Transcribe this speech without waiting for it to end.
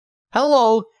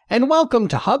Hello, and welcome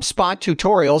to HubSpot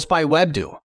Tutorials by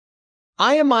Webdo.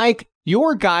 I am Mike,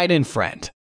 your guide and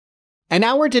friend. And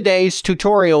our today's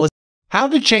tutorial is how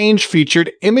to change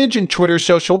featured image in Twitter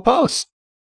social posts.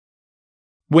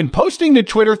 When posting to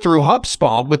Twitter through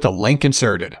HubSpot with a link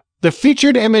inserted, the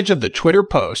featured image of the Twitter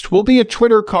post will be a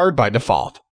Twitter card by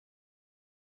default.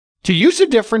 To use a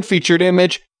different featured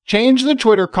image, change the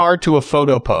Twitter card to a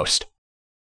photo post.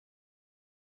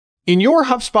 In your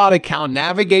HubSpot account,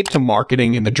 navigate to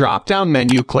Marketing in the drop-down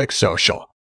menu, click Social.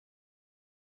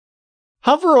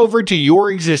 Hover over to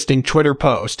your existing Twitter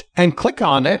post and click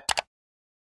on it.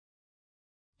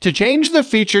 To change the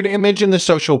featured image in the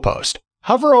social post,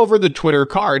 hover over the Twitter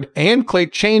card and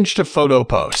click Change to Photo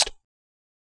Post.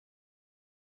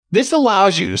 This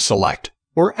allows you to select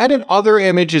or edit other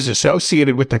images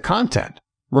associated with the content,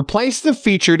 replace the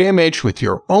featured image with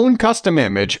your own custom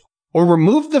image, or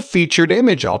remove the featured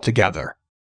image altogether.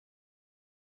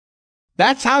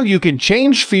 That's how you can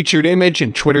change featured image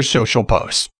in Twitter social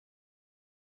posts.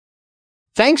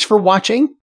 Thanks for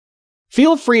watching.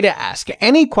 Feel free to ask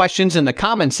any questions in the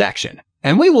comment section,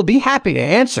 and we will be happy to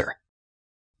answer.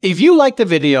 If you like the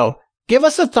video, give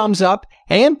us a thumbs up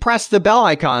and press the bell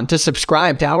icon to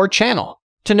subscribe to our channel.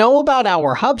 To know about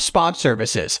our HubSpot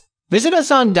services, visit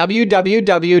us on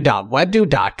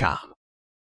www.webdo.com.